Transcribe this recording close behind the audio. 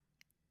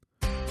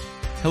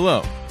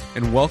Hello,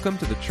 and welcome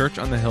to the Church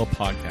on the Hill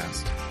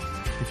podcast.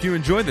 If you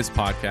enjoy this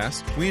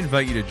podcast, we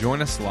invite you to join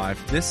us live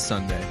this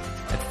Sunday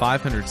at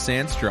 500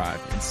 Sands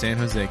Drive in San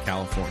Jose,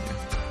 California.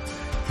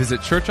 Visit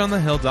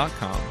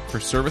churchonthehill.com for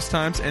service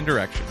times and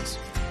directions,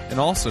 and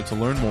also to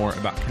learn more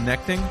about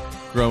connecting,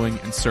 growing,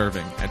 and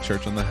serving at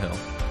Church on the Hill.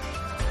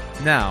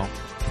 Now,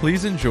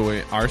 please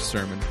enjoy our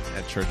sermon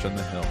at Church on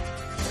the Hill.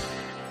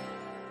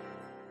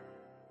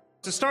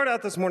 To start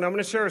out this morning, I'm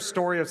going to share a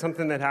story of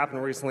something that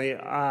happened recently.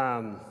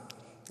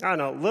 I don't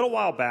know, a little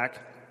while back,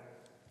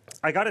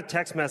 I got a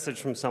text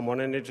message from someone,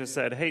 and it just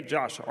said, "Hey,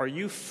 Josh, are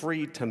you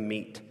free to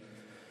meet?"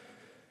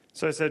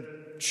 So I said,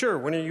 "Sure,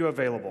 when are you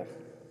available?"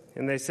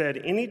 And they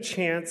said, "Any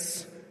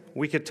chance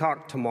we could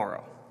talk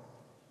tomorrow?"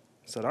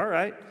 I said, "All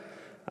right.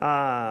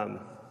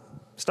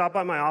 Stop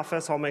by my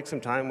office. I'll make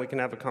some time. We can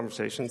have a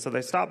conversation." So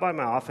they stopped by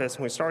my office,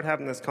 and we started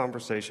having this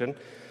conversation.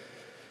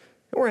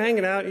 And we're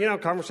hanging out. You know,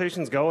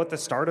 conversations go at the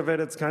start of it.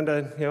 It's kind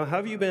of, how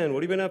have you been?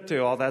 What have you been up to?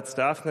 All that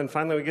stuff. And then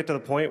finally we get to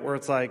the point where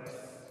it's like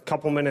a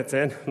couple minutes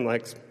in. I'm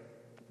like,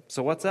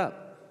 "So what's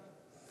up?"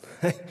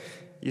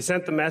 You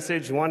sent the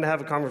message. You wanted to have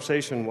a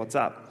conversation. What's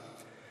up?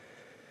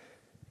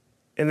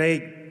 And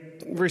they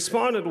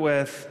responded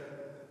with,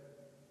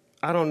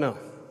 "I don't know.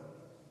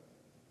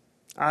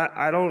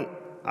 I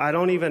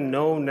don't even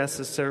know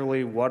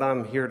necessarily what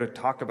I'm here to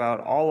talk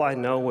about. All I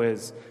know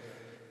is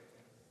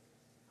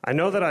I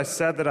know that I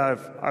said that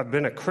I've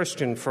been a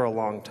Christian for a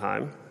long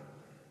time,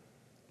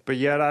 but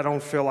yet I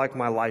don't feel like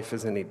my life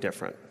is any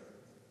different.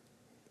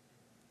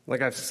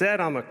 Like I've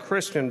said I'm a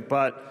Christian,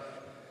 but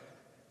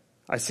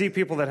I see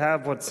people that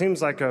have what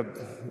seems like a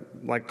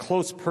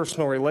close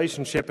personal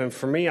relationship, and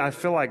for me, I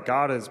feel like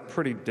God is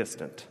pretty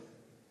distant.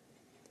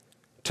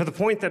 To the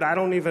point that I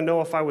don't even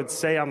know if I would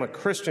say I'm a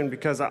Christian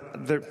because I'm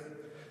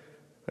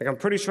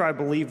pretty sure I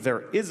believe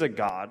there is a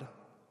God,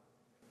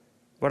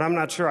 but I'm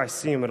not sure I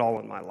see him at all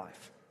in my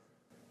life.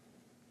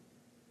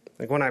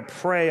 Like when I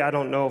pray, I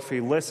don't know if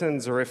he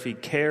listens or if he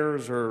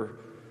cares, or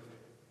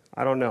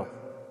I don't know.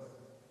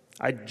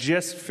 I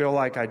just feel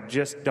like I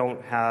just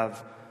don't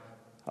have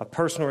a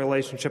personal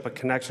relationship, a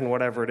connection,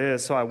 whatever it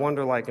is. So I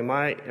wonder, am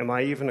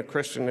I even a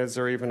Christian? Is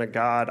there even a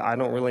God? I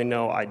don't really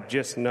know. I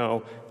just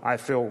know I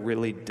feel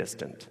really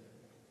distant."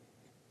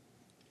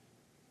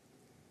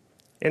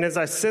 And as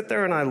I sit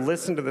there and I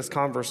listen to this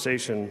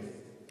conversation,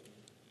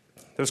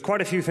 there's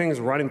quite a few things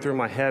running through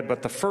my head,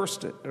 but the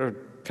first, or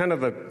kind of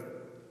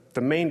the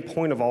main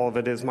point of all of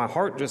it, is my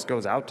heart just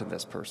goes out to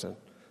this person.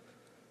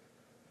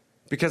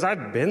 Because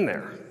I've been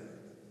there.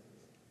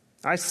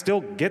 I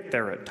still get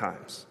there at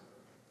times.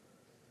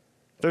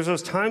 There's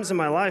those times in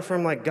my life where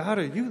I'm like, "God,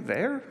 are you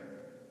there?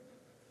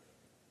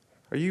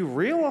 Are you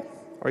real?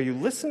 Are you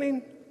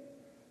listening?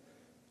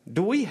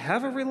 Do we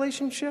have a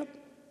relationship?"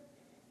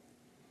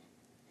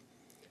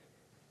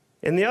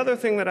 And the other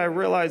thing that I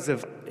realize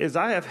is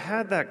I have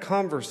had that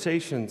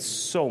conversation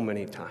so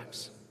many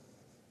times.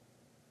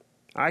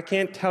 I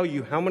can't tell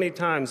you how many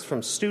times,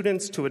 from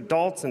students to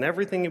adults and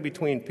everything in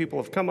between,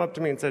 people have come up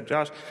to me and said,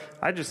 "Josh,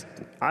 I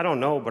don't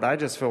know, but I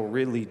just feel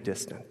really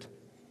distant."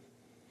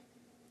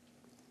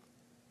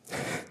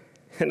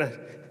 And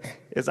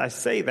as I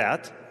say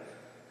that,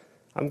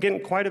 I'm getting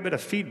quite a bit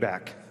of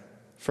feedback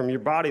from your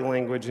body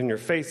language and your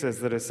faces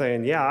that is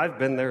saying, "Yeah, I've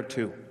been there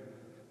too."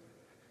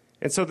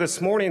 And so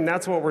this morning,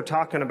 that's what we're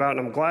talking about,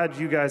 and I'm glad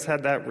you guys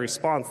had that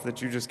response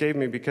that you just gave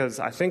me, because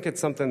I think it's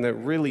something that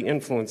really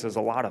influences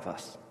a lot of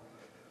us.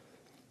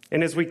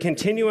 And as we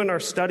continue in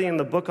our study in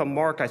the book of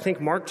Mark, I think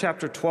Mark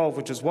chapter 12,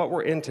 which is what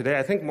we're in today,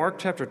 I think Mark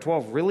chapter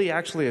 12 really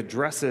actually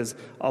addresses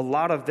a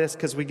lot of this,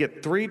 because we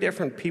get three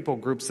different people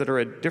groups that are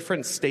at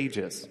different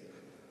stages.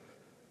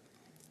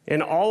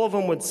 And all of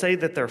them would say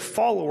that they're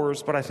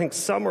followers, but I think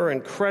some are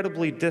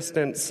incredibly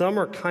distant, some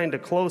are kind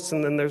of close,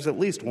 and then there's at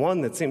least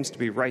one that seems to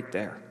be right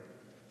there.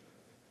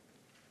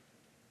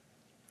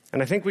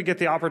 And I think we get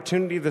the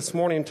opportunity this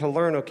morning to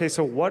learn, okay,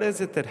 so what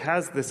is it that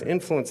has this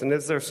influence? And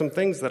is there some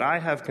things that I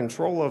have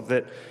control of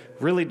that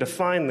really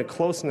define the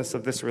closeness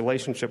of this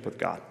relationship with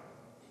God?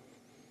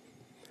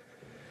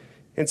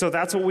 And so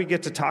that's what we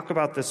get to talk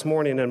about this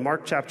morning in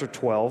Mark chapter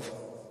 12.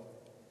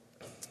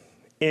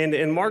 And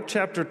in Mark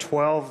chapter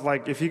 12,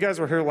 if you guys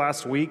were here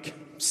last week,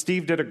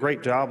 Steve did a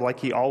great job, like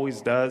he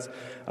always does,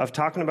 of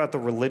talking about the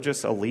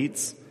religious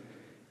elites.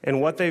 And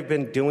what they've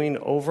been doing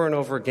over and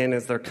over again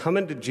is they're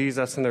coming to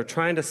Jesus and they're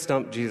trying to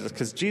stump Jesus,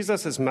 because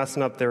Jesus is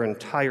messing up their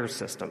entire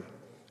system.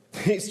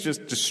 He's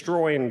just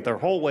destroying their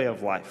whole way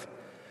of life.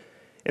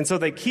 And so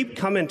they keep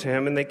coming to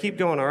him and they keep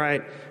going, "All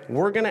right,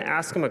 we're going to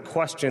ask him a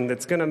question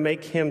that's going to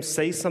make him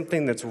say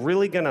something that's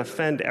really going to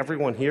offend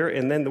everyone here,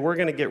 and then we're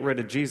going to get rid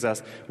of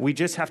Jesus. We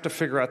just have to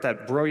figure out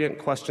that brilliant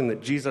question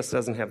that Jesus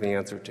doesn't have the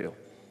answer to."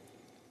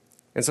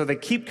 And so they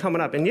keep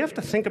coming up, and you have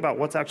to think about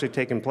what's actually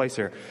taking place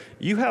here.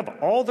 You have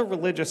all the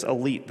religious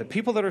elite, the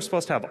people that are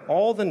supposed to have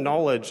all the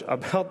knowledge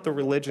about the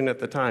religion at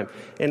the time,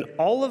 and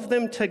all of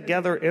them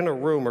together in a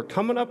room are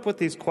coming up with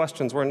these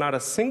questions where not a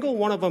single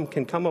one of them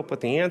can come up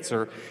with the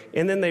answer,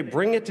 and then they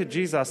bring it to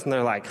Jesus, and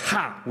they're like,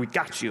 "Ha, we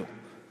got you."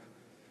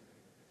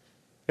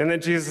 And then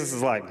Jesus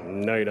is like,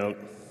 no, you don't.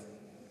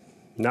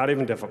 Not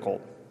even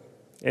difficult.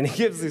 And he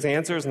gives these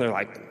answers, and they're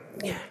like,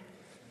 yeah,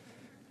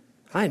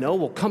 I know,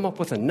 we'll come up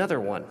with another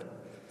one.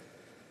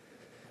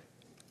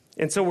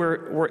 And so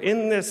we're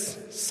in this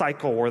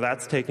cycle where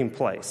that's taking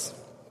place.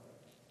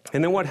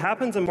 And then what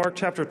happens in Mark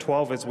chapter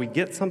 12 is we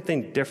get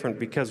something different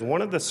because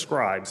one of the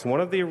scribes,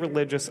 one of the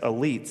religious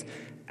elites,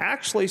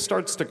 actually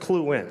starts to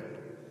clue in.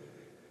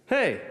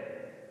 Hey,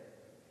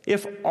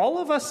 if all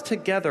of us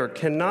together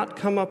cannot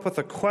come up with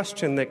a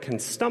question that can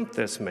stump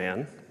this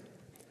man,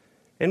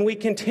 and we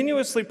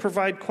continuously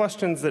provide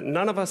questions that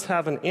none of us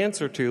have an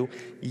answer to,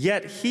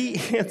 yet he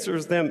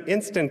answers them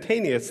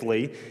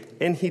instantaneously,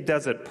 and he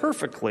does it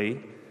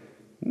perfectly,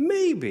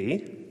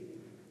 maybe,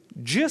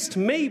 just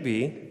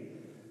maybe,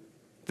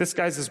 this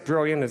guy's as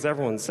brilliant as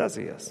everyone says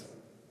he is.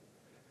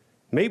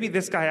 Maybe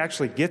this guy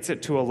actually gets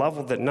it to a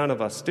level that none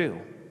of us do.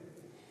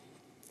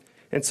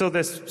 And so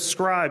this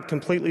scribe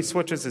completely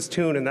switches his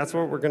tune, and that's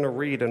what we're going to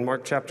read in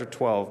Mark chapter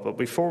 12. But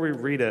before we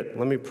read it,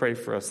 let me pray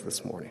for us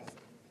this morning.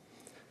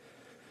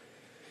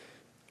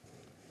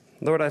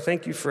 Lord, I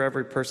thank you for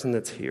every person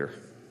that's here.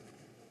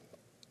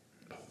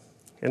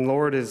 And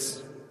Lord,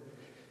 as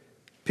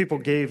people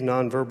gave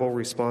nonverbal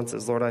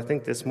responses, Lord, I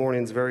think this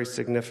morning is very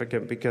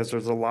significant because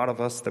there's a lot of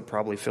us that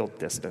probably feel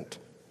distant.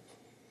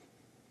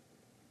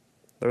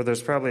 Lord,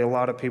 there's probably a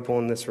lot of people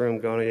in this room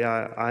going,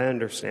 yeah, I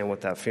understand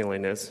what that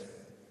feeling is.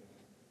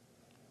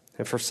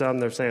 And for some,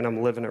 they're saying,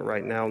 I'm living it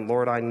right now. And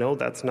Lord, I know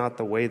that's not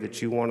the way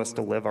that you want us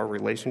to live our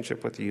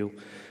relationship with you.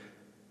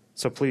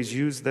 So please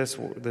use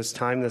this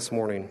time this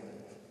morning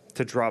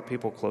to draw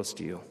people close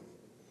to you.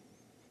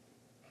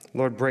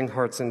 Lord, bring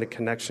hearts into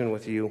connection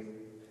with you.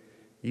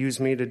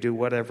 Use me to do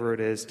whatever it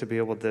is to be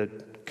able to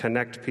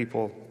connect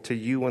people to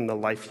you and the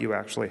life you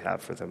actually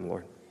have for them,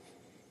 Lord.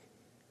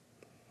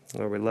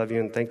 Lord, we love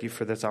you and thank you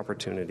for this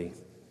opportunity.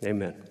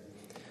 Amen.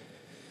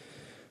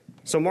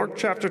 So Mark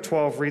chapter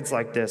 12 reads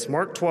like this.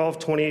 Mark 12,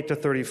 28 to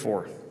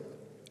 34.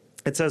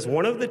 It says,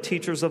 one of the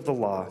teachers of the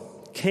law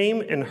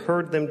came and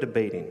heard them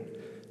debating.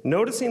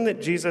 Noticing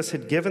that Jesus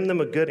had given them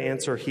a good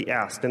answer, he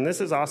asked, and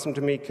this is awesome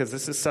to me because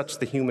this is such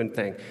the human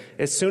thing.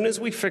 As soon as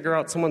we figure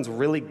out someone's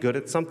really good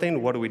at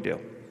something, what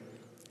do?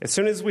 As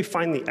soon as we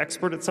find the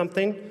expert at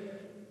something,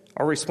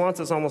 our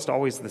response is almost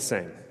always the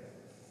same.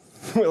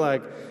 We're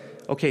like,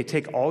 okay,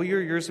 take all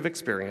your years of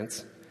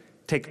experience,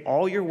 take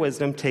all your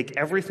wisdom, take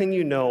everything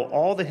you know,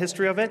 all the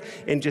history of it,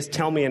 and just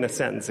tell me in a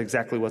sentence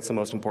exactly what's the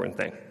most important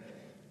thing.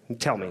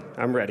 Tell me.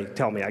 I'm ready.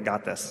 Tell me. I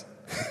got this.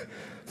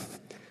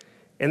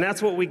 And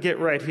that's what we get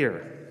right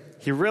here.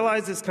 He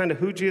realizes kind of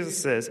who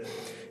Jesus is,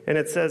 and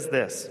it says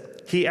this.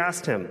 He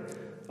asked him,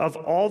 of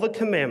all the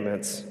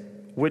commandments,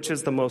 which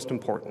is the most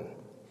important?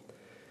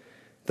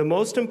 The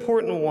most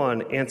important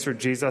one, answered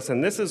Jesus,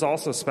 and this is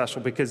also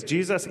special because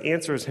Jesus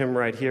answers him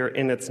right here,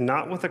 and it's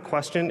not with a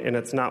question and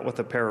it's not with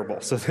a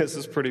parable. So this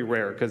is pretty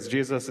rare because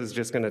Jesus is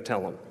just going to tell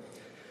him.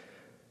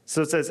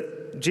 So it says,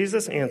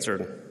 Jesus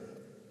answered,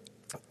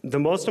 the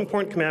most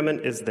important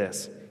commandment is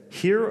this.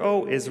 Hear,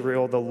 O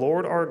Israel, the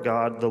Lord our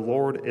God, the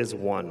Lord is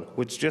one,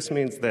 which just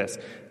means this.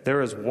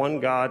 There is one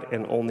God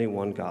and only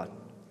one God.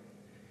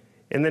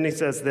 And then he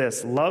says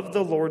this, love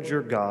the Lord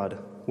your God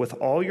with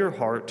all your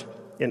heart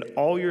and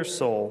all your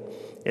soul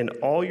and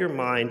all your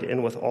mind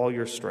and with all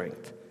your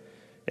strength.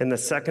 And the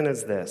second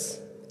is this,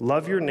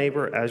 love your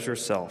neighbor as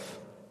yourself.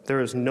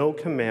 There is no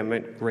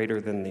commandment greater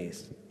than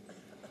these.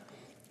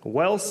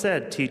 Well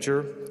said,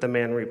 teacher, the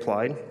man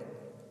replied.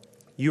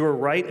 You are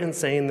right in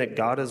saying that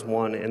God is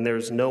one and there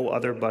is no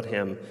other but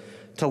him.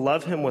 To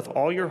love him with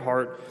all your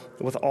heart,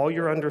 with all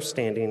your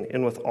understanding,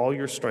 and with all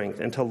your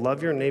strength, and to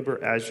love your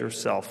neighbor as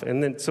yourself.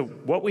 And then, so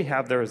what we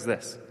have there is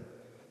this.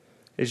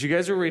 As you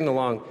guys are reading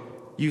along,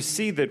 you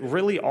see that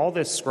really all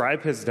this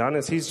scribe has done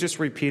is he's just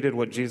repeated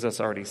what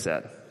Jesus already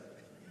said.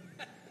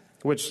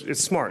 Which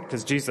is smart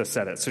because Jesus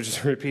said it, so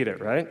just repeat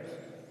it, right?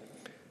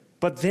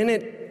 But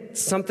then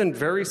something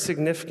very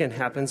significant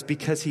happens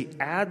because he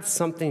adds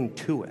something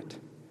to it.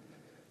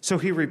 So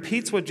he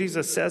repeats what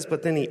Jesus says,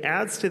 but then he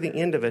adds to the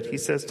end of it. He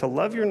says, to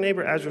love your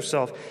neighbor as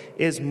yourself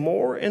is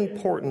more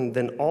important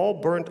than all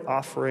burnt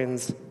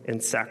offerings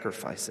and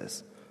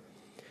sacrifices.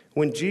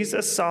 When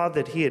Jesus saw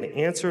that he had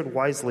answered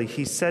wisely,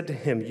 he said to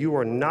him, you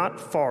are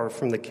not far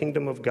from the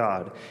kingdom of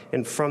God.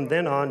 And from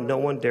then on, no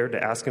one dared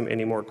to ask him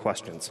any more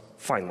questions.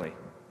 Finally.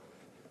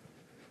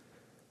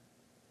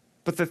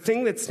 But the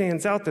thing that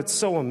stands out that's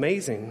so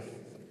amazing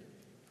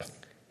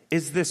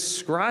is this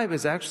scribe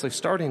is actually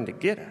starting to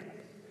get it.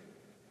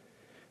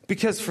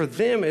 Because for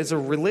them, as a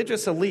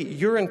religious elite,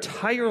 your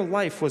entire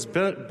life was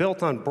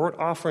built on burnt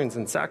offerings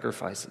and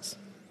sacrifices.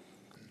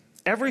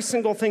 Every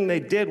single thing they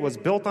did was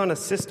built on a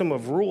system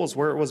of rules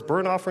where it was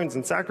burnt offerings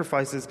and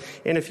sacrifices.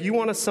 And if you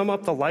want to sum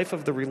up the life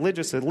of the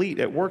religious elite,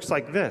 it works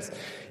like this.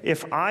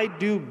 If I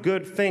do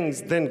good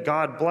things, then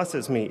God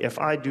blesses me. If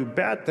I do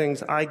bad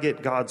things, I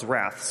get God's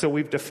wrath. So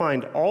we've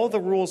defined all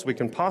the rules we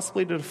can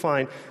possibly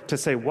define to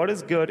say what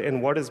is good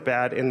and what is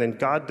bad, and then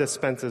God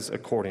dispenses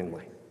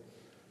accordingly.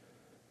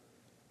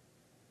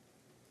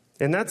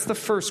 And that's the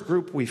first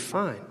group we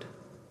find.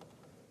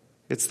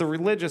 It's the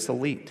religious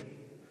elite.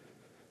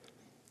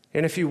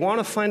 And if you want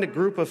to find a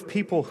group of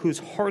people whose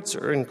hearts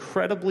are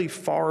incredibly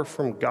far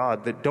from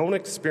God, that don't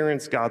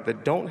experience God,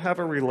 that don't have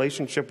a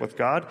relationship with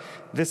God,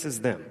 this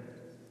is them.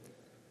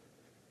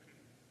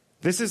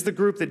 This is the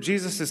group that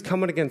Jesus is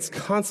coming against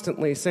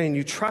constantly, saying,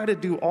 you try to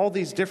do all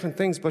these different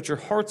things, but your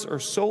hearts are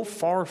so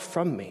far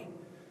from me.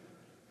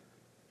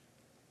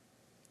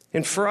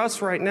 And for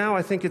us right now,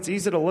 I think it's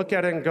easy to look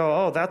at it and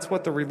go, oh, that's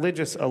what the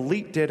religious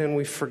elite did, and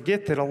we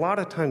forget that a lot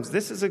of times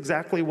this is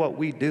exactly what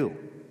we do.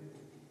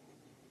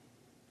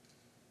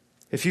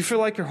 If you feel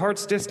like your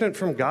heart's distant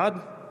from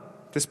God,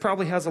 this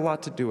probably has a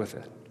lot to do with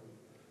it.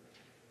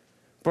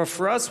 But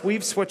for us,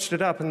 we've switched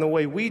it up, and the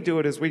way we do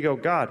it is we go,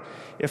 God,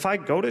 if I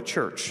go to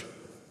church,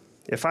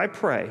 if I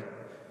pray,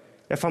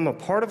 if I'm a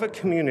part of a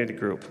community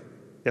group,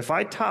 if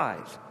I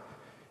tithe,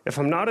 if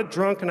I'm not a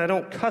drunk and I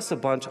don't cuss a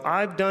bunch,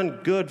 I've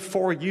done good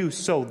for you,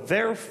 so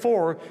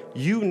therefore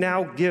you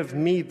now give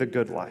me the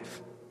good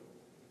life.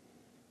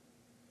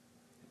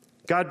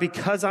 God,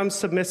 because I'm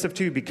submissive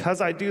to you, because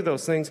I do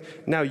those things,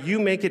 now you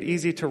make it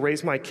easy to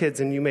raise my kids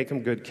and you make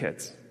them good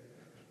kids.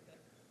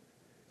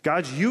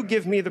 God, you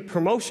give me the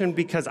promotion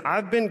because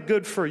I've been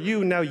good for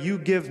you, now you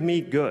give me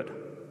good.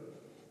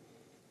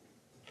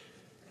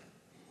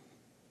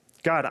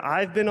 God,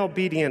 I've been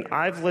obedient,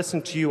 I've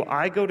listened to you,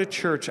 I go to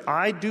church,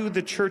 I do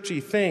the churchy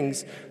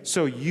things,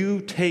 so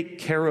you take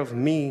care of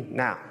me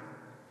now.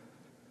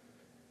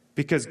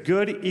 Because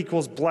good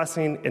equals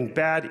blessing and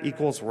bad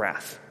equals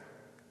wrath.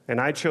 And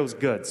I chose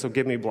good, so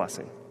give me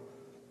blessing.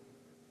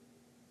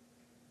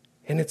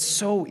 And it's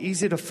so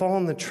easy to fall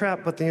in the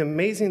trap, but the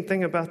amazing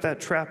thing about that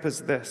trap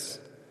is this.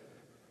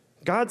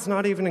 God's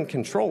not even in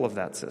control of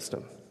that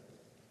system.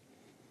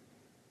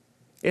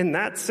 In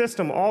that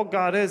system, all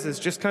God is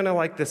just kind of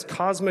like this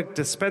cosmic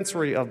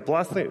dispensary of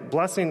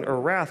blessing or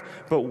wrath,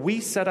 but we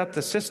set up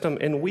the system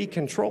and we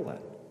control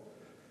it.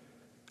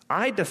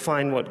 I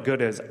define what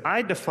good is.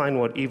 I define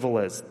what evil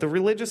is. The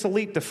religious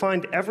elite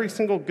defined every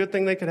single good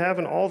thing they could have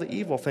and all the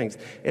evil things.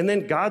 And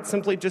then God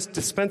simply just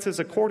dispenses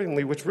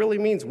accordingly, which really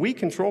means we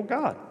control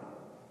God.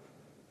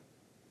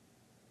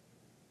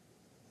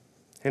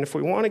 And if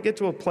we want to get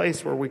to a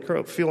place where we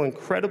feel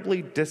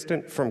incredibly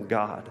distant from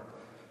God,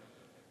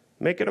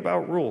 make it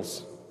about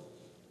rules.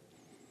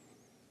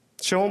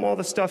 Show him all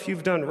the stuff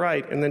you've done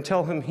right, and then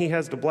tell him he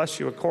has to bless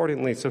you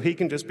accordingly so he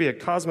can just be a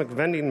cosmic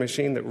vending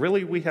machine that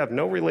really we have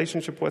no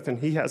relationship with and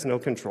he has no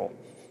control.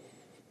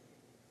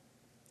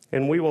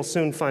 And we will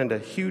soon find a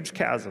huge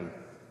chasm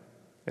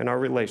in our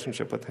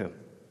relationship with him.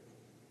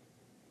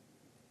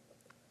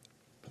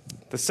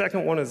 The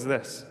second one is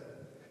this.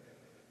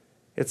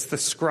 It's the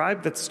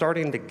scribe that's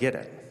starting to get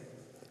it.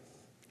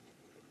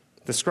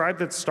 The scribe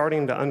that's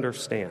starting to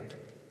understand.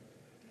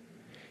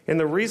 And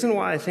the reason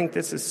why I think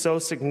this is so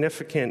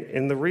significant,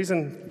 and the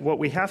reason what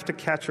we have to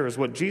catch her is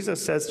what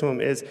Jesus says to him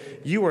is,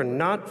 you are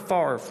not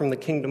far from the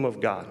kingdom of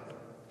God.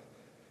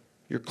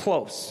 You're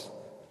close,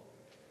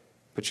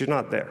 but you're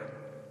not there.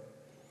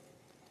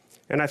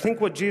 And I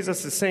think what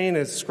Jesus is saying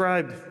is,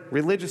 scribe,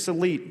 religious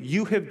elite,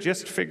 you have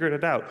just figured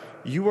it out.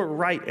 You are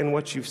right in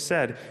what you've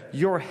said.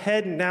 Your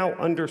head now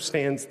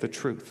understands the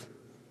truth.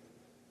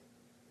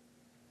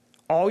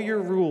 All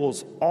your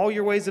rules, all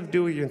your ways of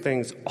doing your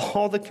things,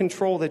 all the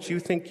control that you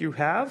think you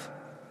have,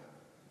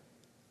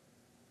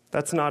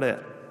 that's not it.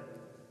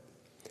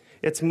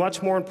 It's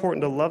much more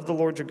important to love the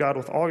Lord your God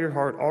with all your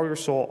heart, all your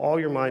soul, all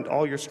your mind,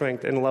 all your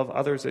strength, and love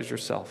others as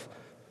yourself.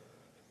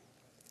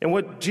 And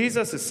what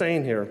Jesus is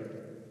saying here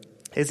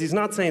is he's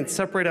not saying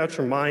separate out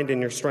your mind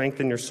and your strength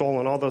and your soul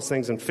and all those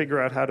things and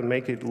figure out how to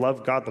make it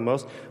love God the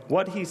most.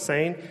 What he's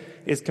saying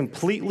is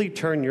completely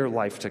turn your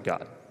life to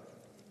God.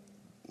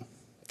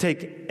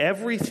 Take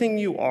everything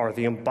you are,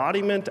 the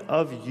embodiment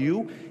of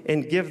you,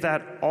 and give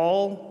that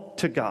all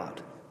to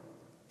God.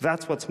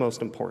 That's what's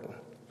most important.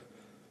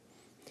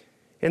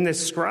 And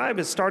this scribe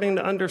is starting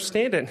to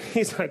understand it.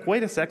 He's like,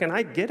 wait a second,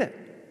 I get it.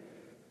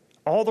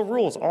 All the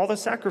rules, all the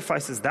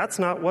sacrifices, that's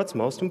not what's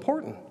most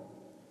important.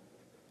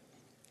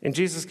 And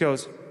Jesus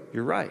goes,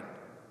 you're right,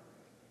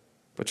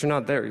 but you're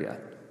not there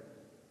yet.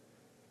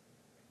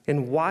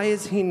 And why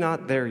is he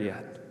not there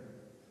yet?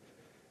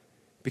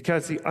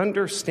 Because he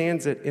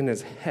understands it in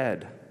his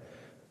head,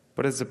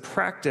 but as a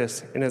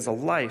practice and as a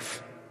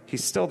life,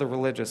 he's still the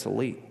religious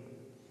elite.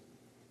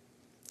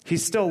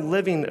 He's still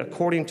living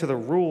according to the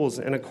rules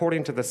and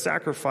according to the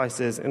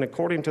sacrifices and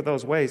according to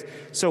those ways.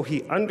 So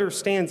he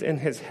understands in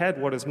his head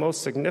what is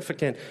most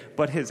significant,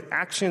 but his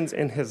actions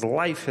and his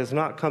life has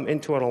not come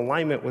into an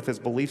alignment with his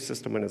belief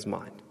system in his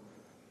mind.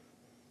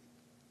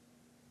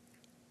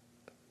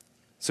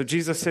 So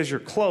Jesus says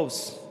you're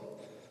close,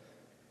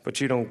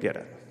 but you don't get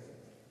it.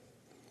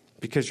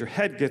 Because your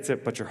head gets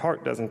it, but your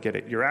heart doesn't get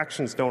it. Your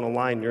actions don't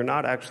align. You're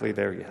not actually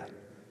there yet.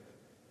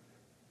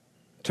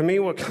 To me,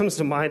 what comes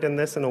to mind in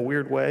this in a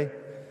weird way,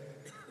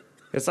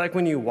 it's like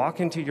when you walk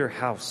into your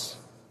house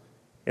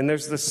and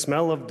there's the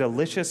smell of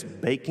delicious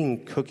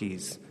baking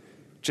cookies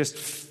just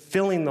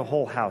filling the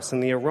whole house.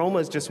 And the aroma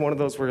is just one of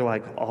those where you're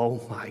like,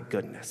 oh my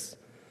goodness.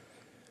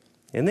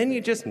 And then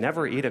you just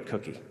never eat a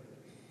cookie.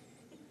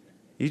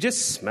 You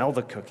just smell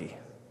the cookie.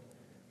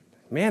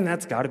 Man,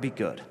 that's got to be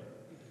good.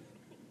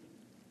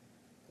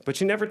 But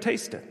you never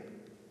taste it.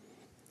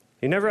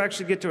 You never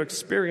actually get to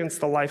experience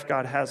the life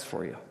God has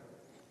for you.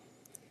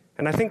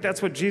 And I think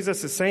that's what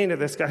Jesus is saying to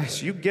this guy.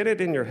 Is you get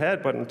it in your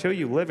head, but until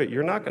you live it,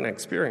 you're not going to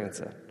experience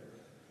it.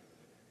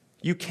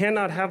 You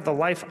cannot have the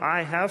life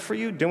I have for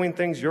you doing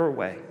things your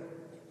way.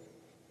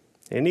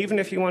 And even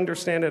if you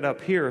understand it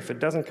up here, if it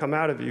doesn't come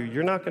out of you,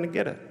 you're not going to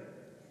get it.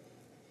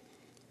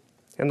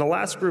 And the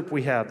last group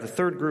we have, the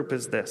third group,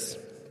 is this.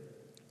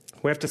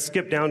 We have to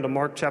skip down to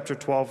Mark chapter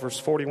 12, verse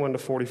 41 to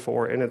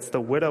 44, and it's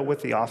the widow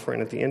with the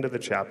offering at the end of the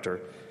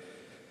chapter.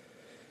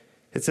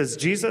 It says,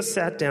 Jesus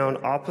sat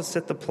down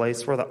opposite the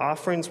place where the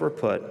offerings were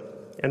put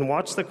and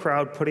watched the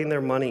crowd putting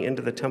their money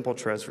into the temple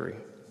treasury.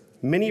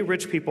 Many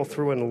rich people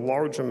threw in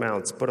large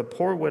amounts, but a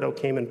poor widow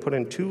came and put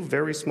in 2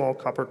 very small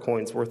copper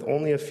coins worth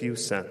only a few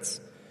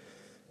cents.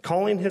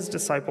 Calling his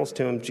disciples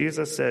to him,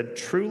 Jesus said,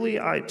 "Truly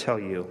I tell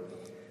you,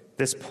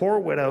 this poor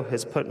widow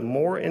has put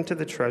more into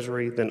the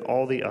treasury than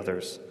all the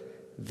others.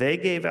 They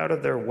gave out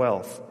of their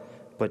wealth,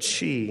 but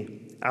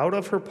she, out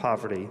of her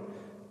poverty,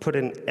 put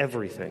in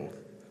everything,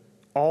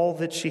 all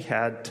that she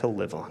had to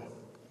live on."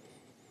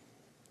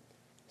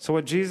 So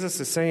what Jesus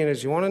is saying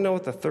is, you want to know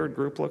what the third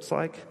group looks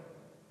like?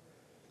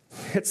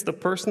 It's the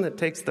person that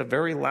takes the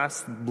very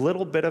last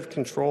little bit of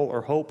control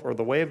or hope or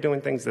the way of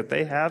doing things that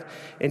they have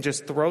and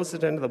just throws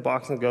it into the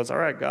box and goes, "All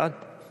right, God,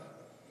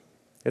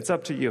 it's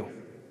up to you.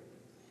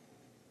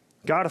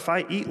 God, if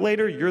I eat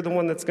later, you're the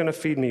one that's going to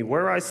feed me.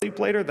 Where I sleep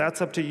later,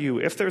 that's up to you.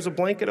 If there's a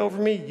blanket over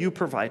me, you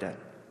provide it."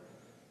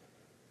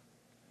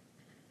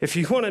 If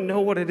you want to know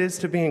what it is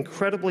to be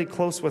incredibly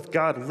close with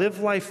God,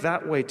 live life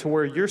that way, to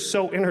where you're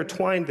so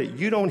intertwined that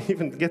you don't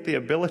even get the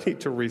ability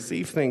to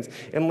receive things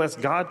unless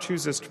God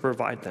chooses to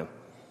provide them.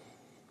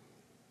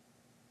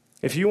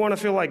 If you want to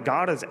feel like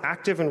God is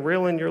active and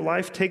real in your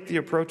life, take the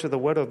approach of the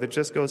widow that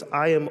just goes,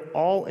 "I am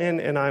all in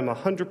and I'm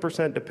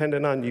 100%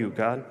 dependent on you,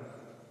 God.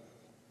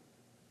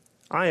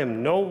 I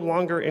am no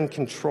longer in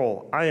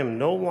control. I am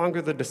no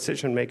longer the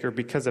decision maker,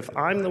 because if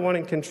I'm the one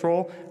in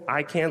control,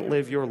 I can't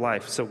live your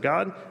life. So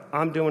God,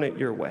 I'm doing it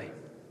your way."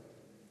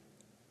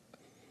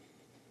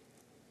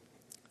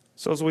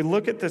 So as we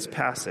look at this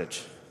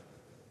passage,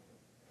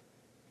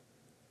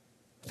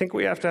 I think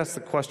we have to ask the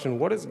question,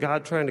 what is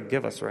God trying to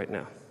give us right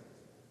now?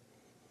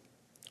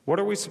 What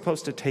are we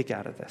supposed to take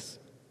out of this?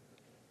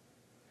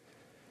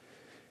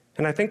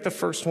 And I think the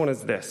first one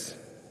is this.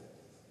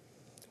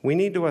 We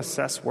need to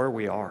assess where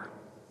we are.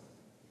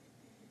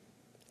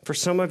 For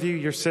some of you,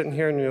 you're sitting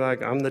here and you're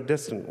like, "I'm the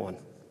distant one.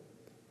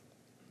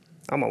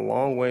 I'm a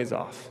long ways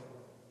off."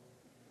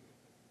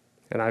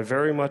 And I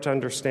very much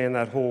understand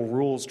that whole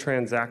rules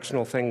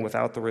transactional thing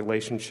without the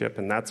relationship,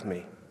 and that's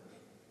me.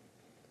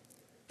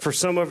 For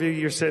some of you,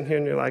 you're sitting here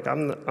and you're like,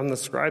 I'm the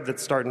scribe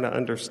that's starting to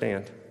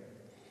understand.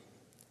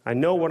 I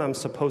know what I'm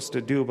supposed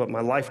to do, but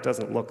my life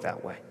doesn't look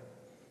that way.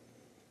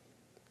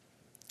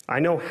 I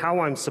know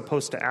how I'm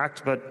supposed to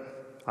act, but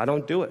I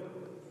don't do it.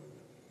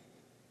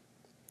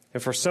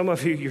 And for some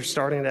of you, you're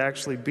starting to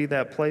actually be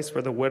that place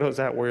where the widow's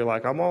at, where you're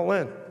like, "I'm all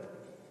in.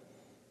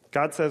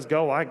 God says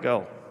go, I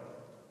go."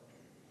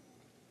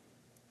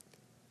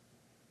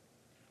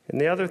 And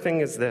the other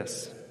thing is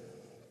this.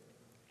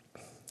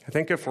 I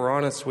think if we're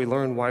honest, we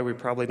learn why we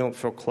probably don't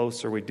feel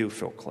close, or we do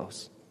feel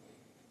close.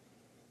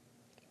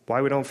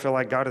 Why we don't feel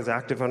like God is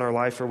active in our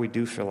life, or we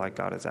do feel like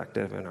God is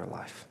active in our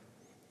life.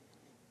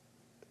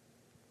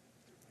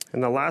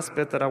 And the last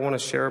bit that I want to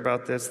share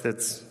about this,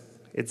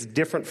 it's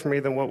different for me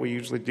than what we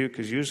usually do,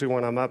 because usually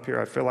when I'm up here,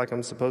 I feel like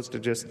I'm supposed to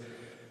just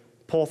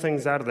pull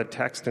things out of the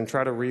text and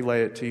try to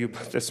relay it to you.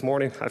 But this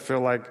morning, I feel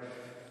like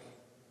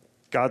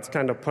God's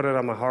kind of put it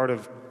on my heart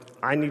of,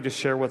 I need to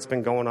share what's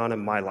been going on in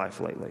my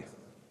life lately.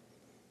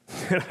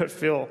 And I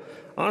feel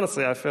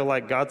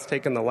like God's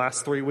taken the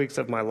last 3 weeks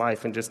of my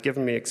life and just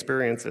given me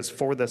experiences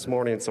for this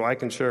morning so I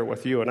can share it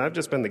with you. And I've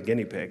just been the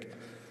guinea pig.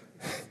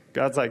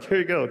 God's like, "Here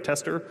you go,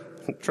 tester.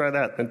 Try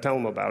that and tell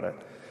them about it."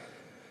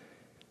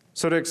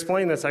 So to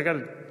explain this, I got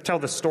to tell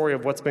the story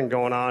of what's been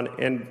going on.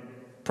 And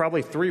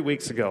probably 3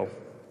 weeks ago,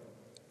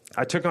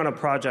 I took on a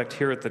project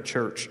here at the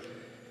church.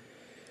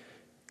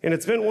 And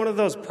it's been one of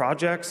those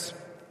projects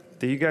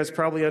that you guys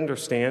probably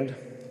understand,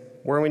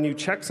 where when you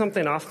check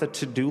something off the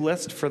to-do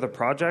list for the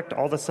project,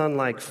 all of a sudden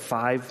like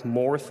 5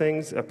 more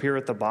things appear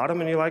at the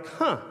bottom, and you're like,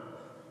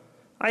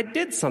 I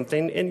did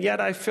something, and yet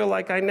I feel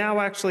like I now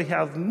actually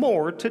have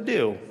more to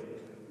do.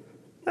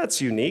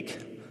 That's unique.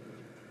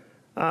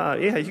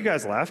 Yeah, you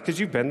guys laugh because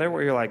you've been there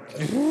where you're like,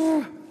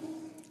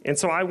 and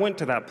so I went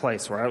to that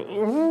place where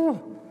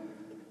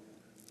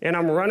and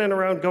I'm running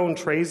around going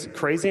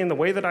crazy, and the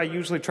way that I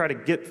usually try to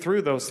get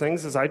through those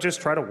things is I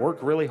just try to work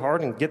really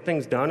hard and get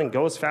things done and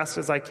go as fast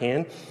as I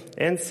can,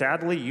 and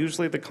sadly,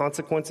 usually the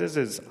consequences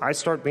is I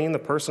start being the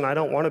person I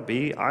don't want to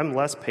be. I'm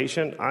less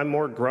patient, I'm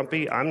more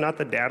grumpy, I'm not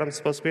the dad I'm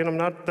supposed to be, and I'm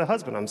not the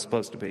husband I'm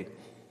supposed to be.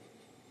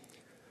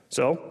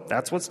 So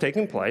that's what's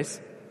taking place.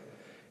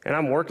 And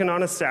I'm working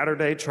on a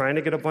Saturday trying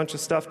to get a bunch of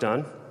stuff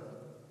done.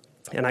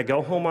 And I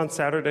go home on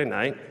Saturday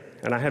night,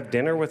 and I have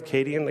dinner with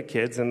Katie and the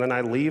kids, and then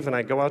I leave and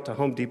I go out to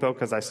Home Depot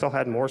because I still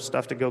had more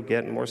stuff to go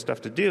get and more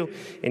stuff to do.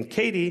 And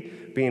Katie,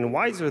 being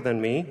wiser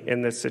than me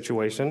in this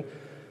situation,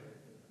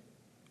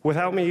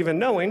 without me even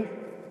knowing,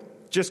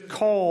 just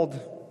called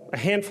a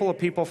handful of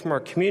people from our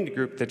community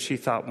group that she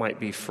thought might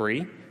be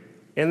free,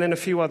 and then a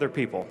few other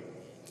people.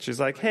 She's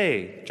like,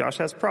 hey, Josh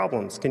has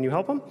problems. Can you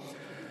help him?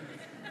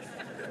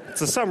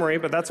 It's a summary,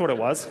 but that's what it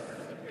was.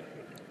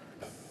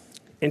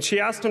 And she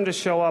asked him to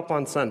show up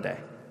on Sunday.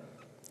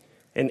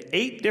 And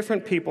 8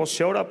 different people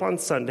showed up on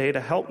Sunday to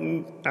help,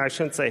 I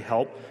shouldn't say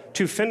help,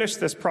 to finish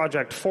this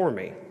project for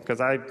me,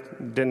 because I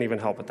didn't even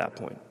help at that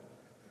point.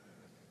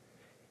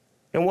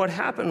 And what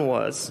happened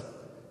was,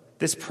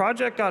 this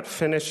project got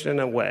finished in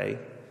a way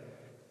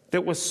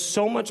that was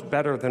so much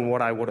better than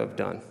what I would have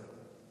done.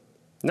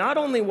 Not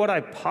only would I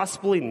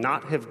possibly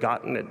not have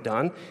gotten it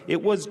done,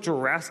 it was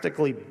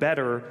drastically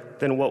better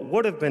than what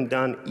would have been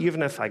done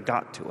even if I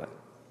got to it.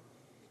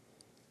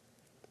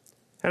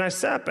 And I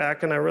sat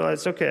back and I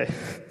realized, okay,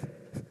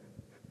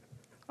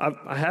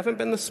 I haven't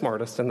been the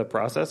smartest in the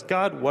process.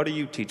 God, what are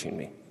you teaching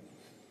me?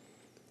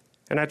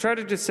 And I tried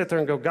to just sit there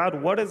and go,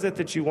 God, what is it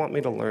that you want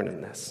me to learn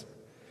in this?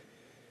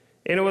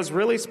 And it was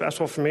really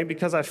special for me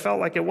because I felt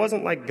like it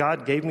wasn't like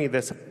God gave me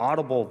this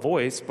audible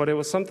voice, but it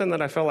was something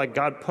that I felt like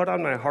God put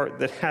on my heart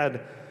that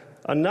had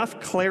enough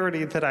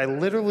clarity that I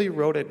literally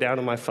wrote it down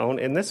on my phone.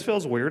 And this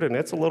feels weird and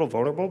it's a little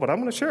vulnerable, but I'm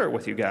going to share it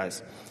with you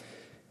guys.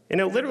 And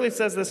it literally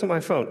says this on my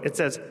phone. It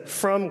says,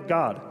 from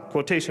God,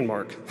 quotation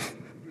mark.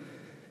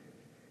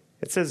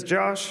 It says,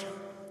 Josh,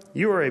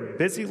 you are a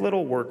busy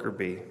little worker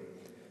bee,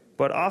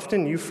 but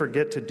often you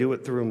forget to do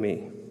it through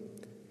me.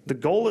 The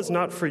goal is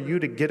not for you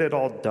to get it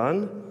all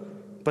done,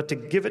 but to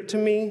give it to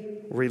me,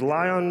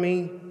 rely on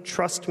me,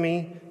 trust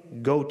me,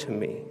 go to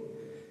me.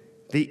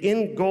 The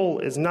end goal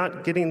is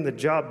not getting the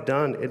job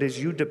done. It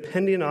is you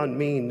depending on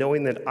me,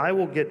 knowing that I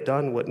will get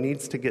done what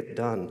needs to get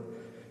done.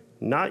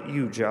 Not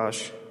you,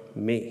 Josh,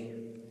 me.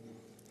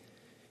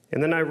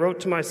 And then I wrote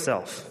to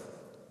myself,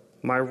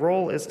 my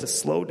role is to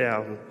slow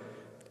down,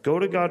 go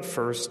to God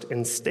first,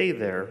 and stay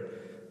there,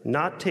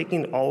 not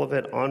taking all of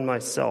it on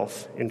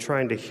myself and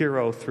trying to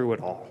hero through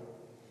it all.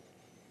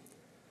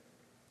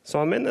 So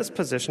I'm in this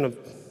position of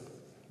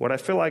what I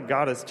feel like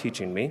God is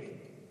teaching me.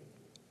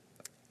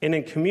 And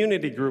in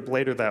community group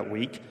later that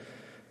week,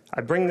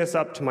 I bring this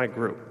up to my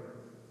group.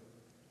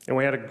 And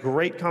we had a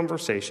great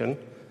conversation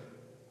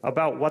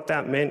about what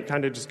that meant,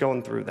 kind of just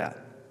going through that.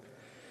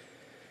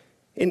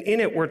 And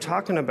in it, we're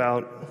talking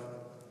about,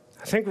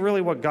 I think,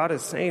 really what God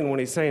is saying when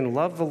he's saying,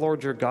 love the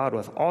Lord your God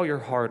with all your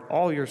heart,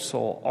 all your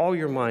soul, all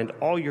your mind,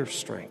 all your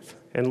strength,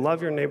 and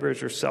love your neighbor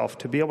as yourself.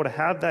 To be able to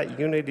have that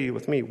unity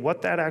with me,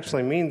 what that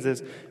actually means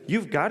is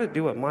you've got to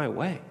do it my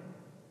way.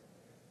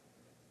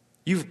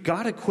 You've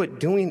got to quit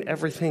doing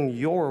everything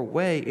your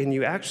way, and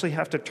you actually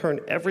have to turn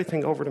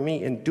everything over to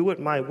me and do it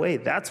my way.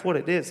 That's what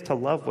it is to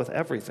love with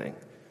everything.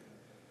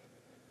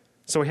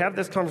 So we have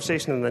this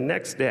conversation, and the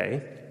next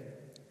day,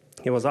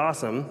 it was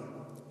awesome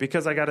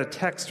because I got a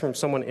text from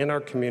someone in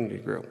our community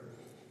group.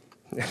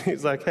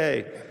 He's like,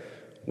 hey,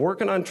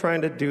 working on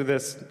trying to do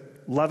this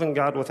loving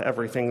God with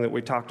everything that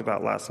we talked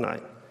about last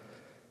night.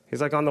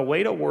 He's like, on the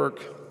way to work,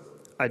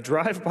 I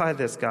drive by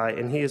this guy,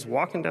 and he is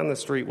walking down the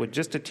street with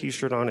just a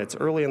T-shirt on. It's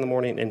early in the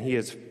morning, and he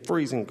is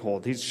freezing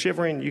cold. He's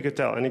shivering, you could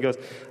tell. And he goes,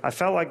 I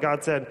felt like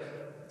God said,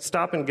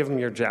 stop and give him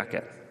your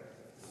jacket.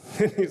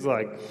 And he's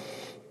like,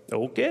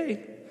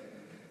 okay.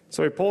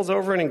 So he pulls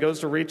over, and he goes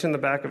to reach in the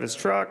back of his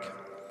truck.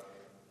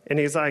 And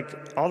he's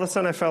like, all of a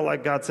sudden I felt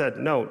like God said,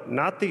 no,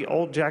 not the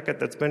old jacket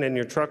that's been in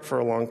your truck for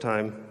a long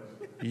time,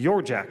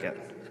 your jacket.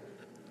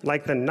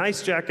 Like the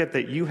nice jacket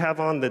that you have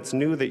on that's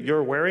new that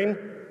you're wearing,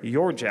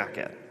 your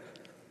jacket.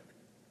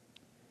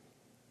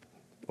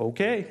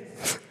 Okay.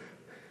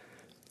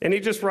 And he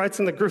just writes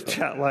in the group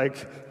chat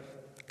like,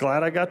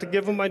 glad I got to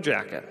give him my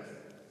jacket.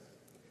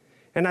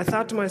 And I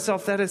thought to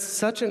myself, that is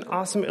such an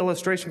awesome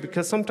illustration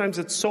because sometimes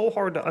it's so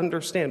hard to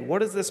understand. What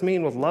does this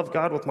mean with love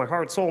God with my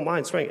heart, soul,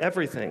 mind, strength,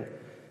 everything?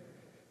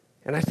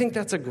 And I think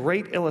that's a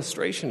great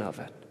illustration of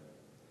it.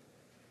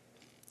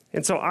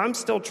 And so I'm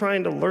still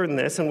trying to learn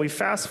this, and we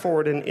fast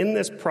forward, and in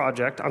this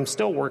project, I'm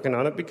still working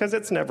on it because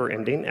it's never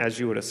ending, as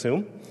you would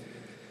assume.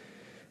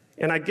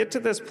 And I get to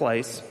this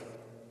place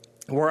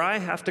where I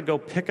have to go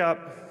pick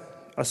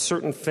up a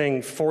certain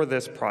thing for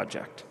this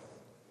project.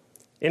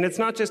 And it's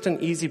not just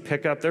an easy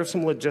pickup. There's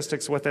some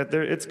logistics with it.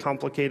 It's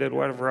complicated,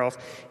 whatever else.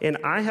 And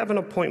I have an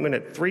appointment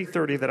at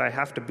 3:30 that I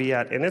have to be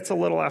at, and it's a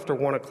little after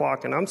 1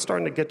 o'clock, and I'm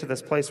starting to get to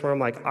this place where I'm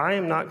like, I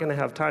am not going to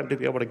have time to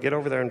be able to get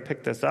over there and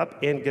pick this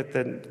up and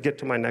get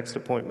to my next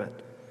appointment.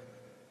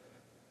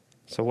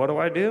 So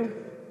what do?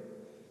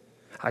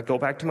 I go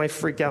back to my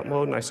freak out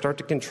mode, and I start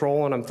to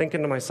control, and I'm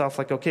thinking to myself,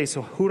 like, okay,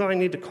 so who do I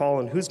need to call,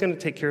 and who's going to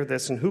take care of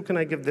this, and who can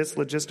I give this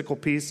logistical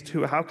piece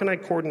to? How can I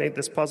coordinate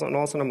this puzzle? And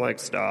all of a sudden, I'm like,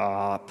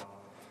 stop.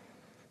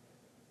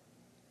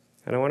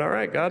 And I went, all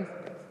right, God,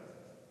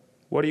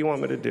 what do you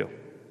want me to do?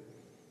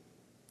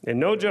 And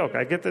no joke,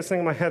 I get this thing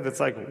in my head that's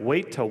like,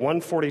 wait till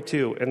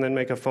 1:42 and then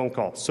make a phone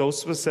call. So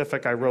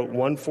specific, I wrote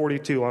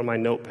 1:42 on my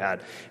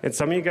notepad. And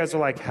some of you guys are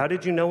like, how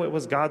did you know it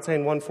was God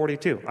saying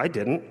 1:42? I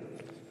didn't.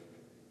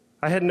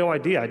 I had no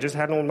idea. I just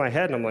had it in my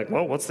head, and I'm like,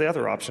 well, what's the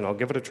other option? I'll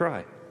give it a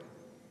try.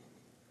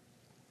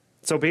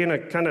 So being a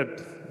kind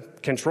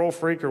of control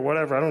freak or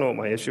whatever, I don't know what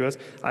my issue is,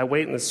 I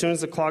wait, and as soon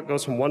as the clock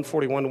goes from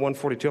 1:41 to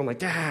 1:42, I'm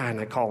like, and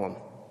I call him.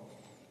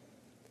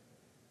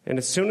 And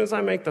as soon as I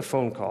make the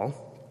phone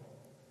call,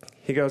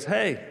 he goes,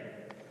 hey,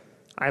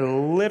 I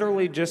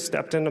literally just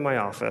stepped into my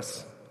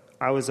office.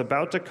 I was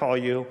about to call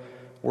you.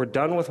 We're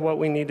done with what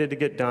we needed to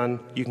get done.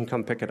 You can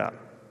come pick it up.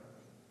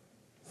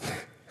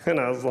 And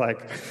I was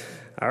like,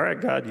 all right,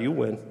 God, you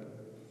win.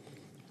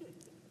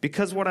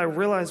 Because what I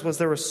realized was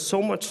there was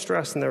so much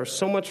stress and there was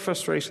so much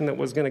frustration that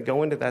was going to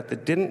go into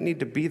that didn't need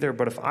to be there.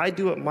 But if I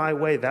do it my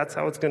way, that's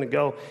how it's going to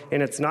go.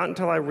 And it's not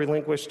until I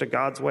relinquish to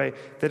God's way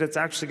that it's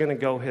actually going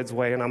to go his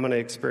way and I'm going to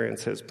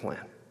experience his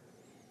plan.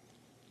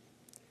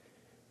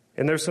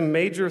 And there's some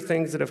major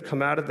things that have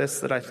come out of this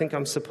that I think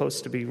I'm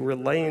supposed to be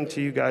relaying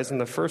to you guys. And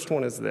the first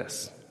one is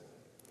this.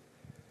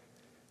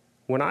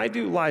 When I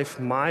do life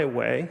my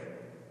way,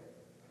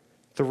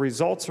 the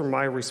results are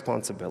my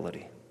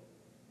responsibility.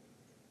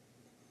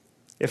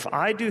 If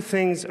I do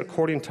things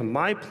according to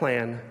my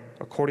plan,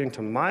 according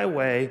to my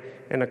way,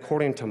 and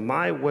according to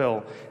my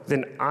will,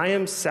 then I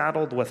am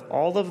saddled with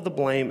all of the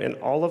blame and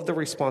all of the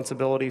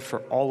responsibility for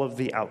all of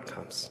the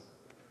outcomes.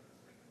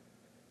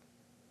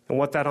 And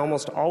what that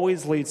almost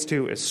always leads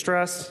to is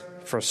stress,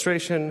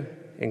 frustration,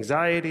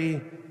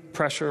 anxiety,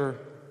 pressure,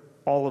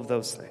 all of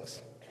those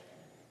things.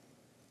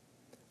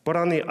 But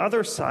on the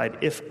other side,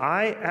 if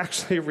I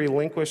actually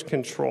relinquish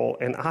control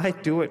and I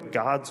do it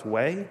God's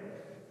way,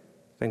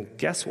 then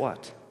guess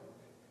what?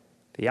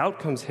 The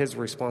outcome's his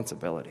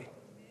responsibility.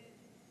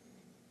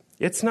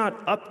 It's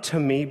not up to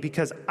me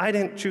because I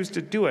didn't choose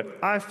to do it.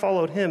 I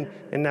followed him,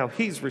 and now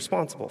he's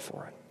responsible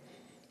for it.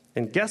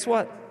 And guess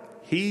what?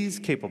 He's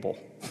capable.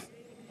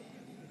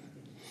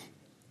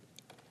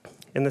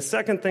 And the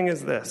second thing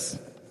is this.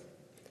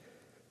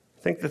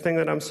 I think the thing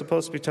that I'm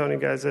supposed to be telling you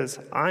guys is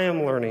I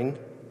am learning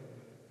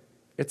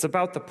it's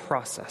about the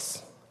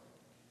process.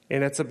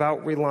 And it's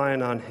about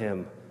relying on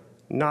him,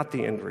 not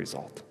the end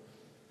result.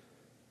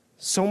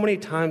 So many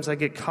times I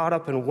get caught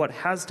up in what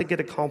has to get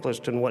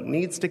accomplished and what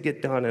needs to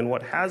get done and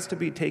what has to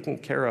be taken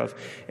care of.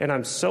 And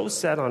I'm so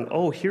set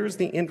on, here's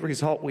the end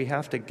result we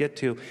have to get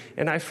to.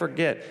 And I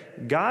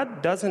forget,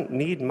 God doesn't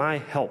need my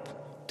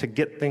help to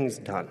get things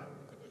done.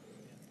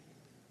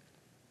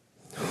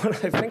 When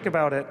I think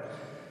about it,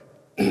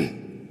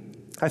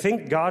 I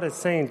think God is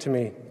saying to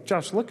me,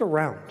 Josh, look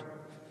around.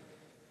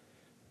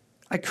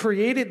 I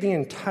created the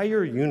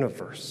entire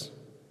universe.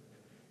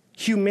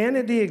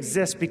 Humanity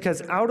exists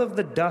because out of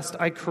the dust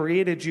I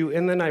created you,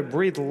 and then I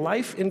breathed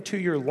life into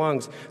your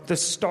lungs. The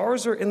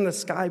stars are in the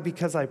sky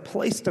because I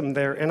placed them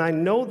there, and I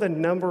know the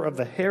number of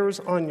the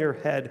hairs on your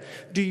head.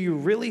 Do you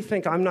really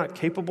think I'm not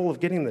capable of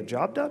getting the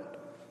job done?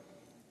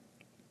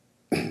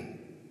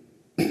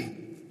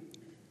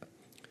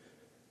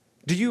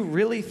 Do you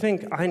really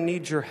think I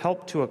need your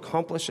help to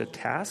accomplish a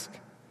task?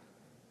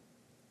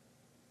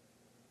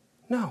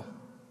 No.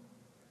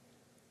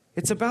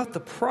 It's about the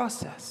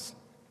process.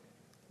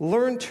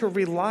 Learn to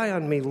rely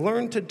on me.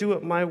 Learn to do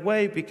it my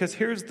way, because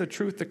here's the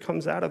truth that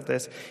comes out of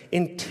this.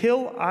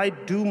 Until I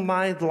do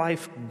my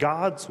life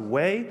God's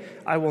way,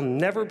 I will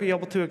never be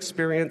able to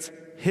experience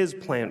his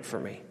plan for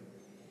me.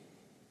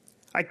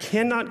 I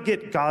cannot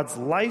get God's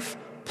life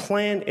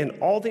plan and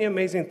all the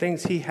amazing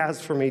things he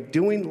has for me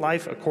doing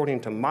life according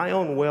to my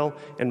own will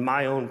and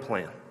my own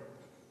plan.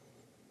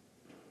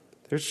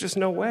 There's just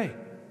no way.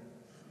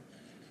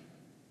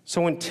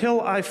 So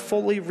until I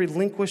fully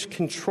relinquish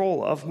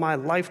control of my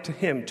life to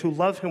him, to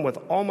love him with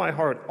all my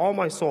heart, all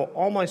my soul,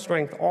 all my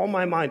strength, all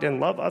my mind, and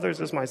love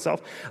others as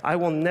myself, I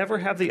will never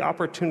have the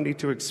opportunity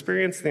to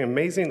experience the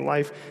amazing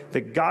life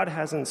that God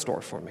has in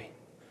store for me.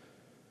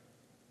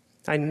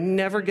 I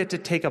never get to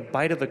take a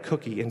bite of the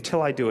cookie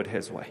until I do it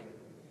his way.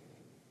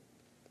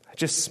 I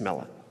just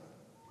smell it.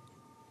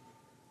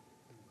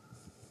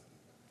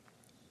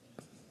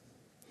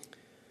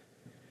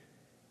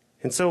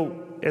 And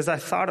so, as I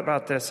thought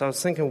about this, I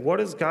was thinking, what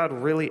is God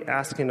really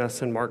asking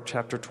us in Mark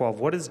chapter 12?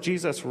 What is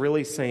Jesus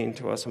really saying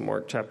to us in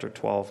Mark chapter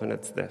 12? And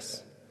it's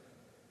this.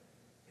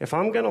 If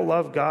I'm going to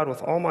love God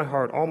with all my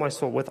heart, all my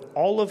soul, with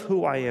all of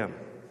who I am,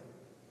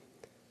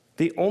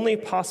 the only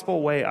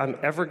possible way I'm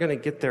ever going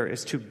to get there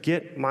is to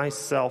get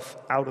myself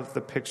out of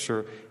the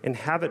picture and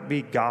have it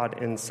be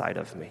God inside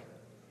of me.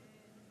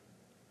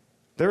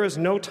 There is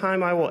no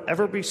time I will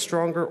ever be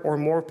stronger or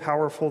more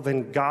powerful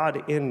than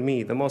God in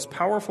me, the most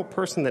powerful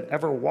person that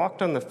ever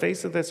walked on the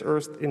face of this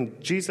earth in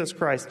Jesus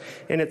Christ.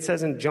 And it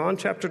says in John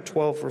chapter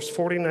 12, verse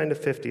 49 to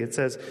 50, it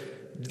says,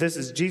 this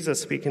is Jesus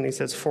speaking, he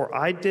says, "For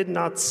I did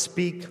not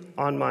speak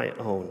on my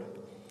own,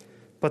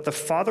 but the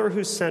Father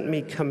who sent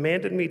me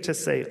commanded me to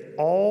say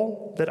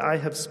all that I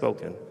have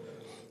spoken.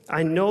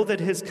 I know that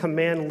his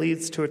command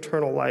leads to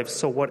eternal life,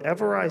 so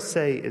whatever I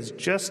say is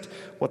just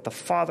what the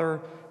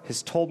Father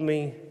has told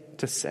me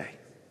to say.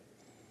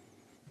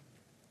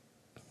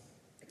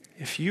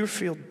 If you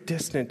feel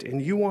distant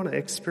and you want to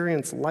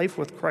experience life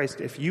with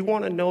Christ, if you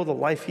want to know the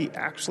life he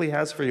actually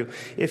has for you,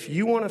 if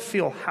you want to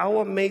feel how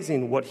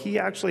amazing what he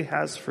actually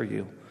has for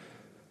you,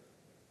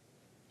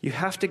 you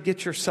have to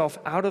get yourself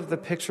out of the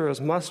picture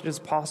as much as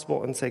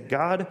possible and say,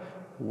 God,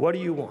 what do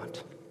you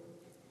want?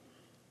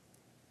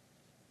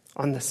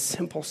 On the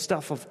simple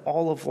stuff of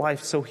all of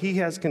life, so he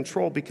has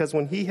control, because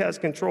when he has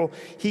control,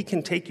 he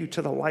can take you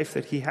to the life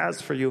that he has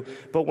for you.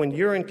 But when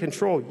you're in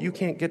control, you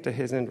can't get to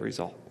his end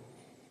result.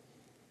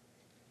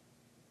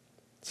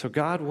 So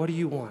God, what do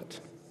you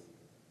want?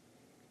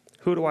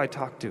 Who do I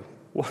talk to?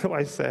 What do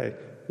I say?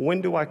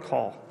 When do I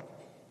call?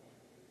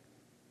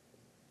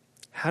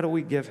 How do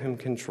we give him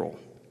control?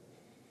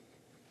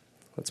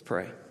 Let's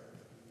pray.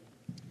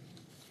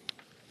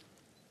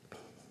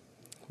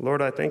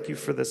 Lord, I thank you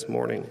for this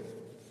morning.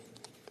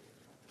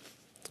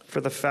 For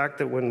the fact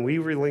that when we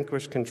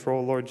relinquish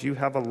control, Lord, you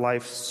have a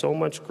life so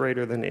much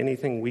greater than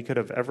anything we could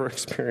have ever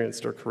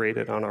experienced or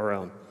created on our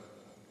own.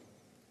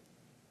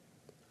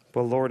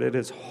 But Lord, it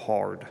is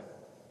hard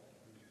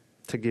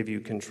to give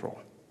you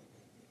control.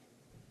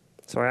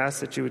 So I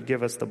ask that you would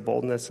give us the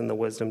boldness and the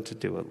wisdom to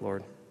do it,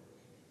 Lord.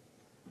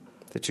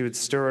 That you would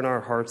stir in our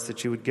hearts,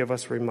 that you would give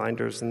us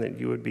reminders, and that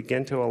you would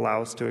begin to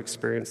allow us to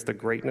experience the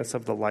greatness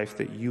of the life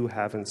that you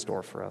have in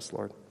store for us,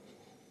 Lord.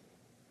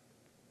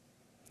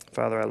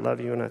 Father, I love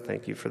you and I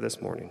thank you for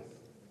this morning.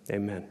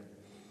 Amen.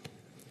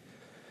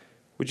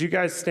 Would you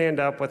guys stand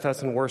up with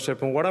us in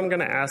worship? And what I'm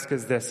going to ask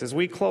is this: as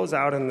we close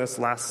out in this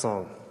last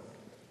song,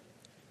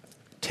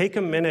 take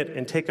a minute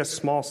and take a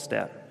small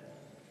step.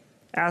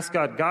 Ask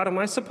God, God, am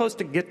I supposed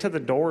to get to the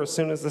door as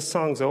soon as this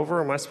song's over,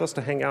 or am I supposed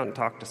to hang out and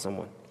talk to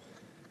someone?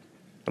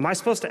 Am I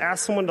supposed to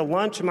ask someone to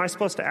lunch? Am I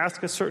supposed to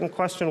ask a certain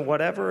question?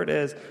 Whatever it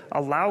is,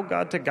 allow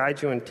God to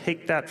guide you and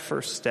take that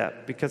first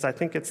step, because I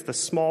think it's the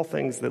small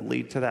things that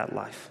lead to that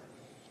life.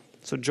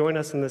 So join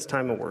us in this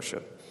time of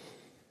worship.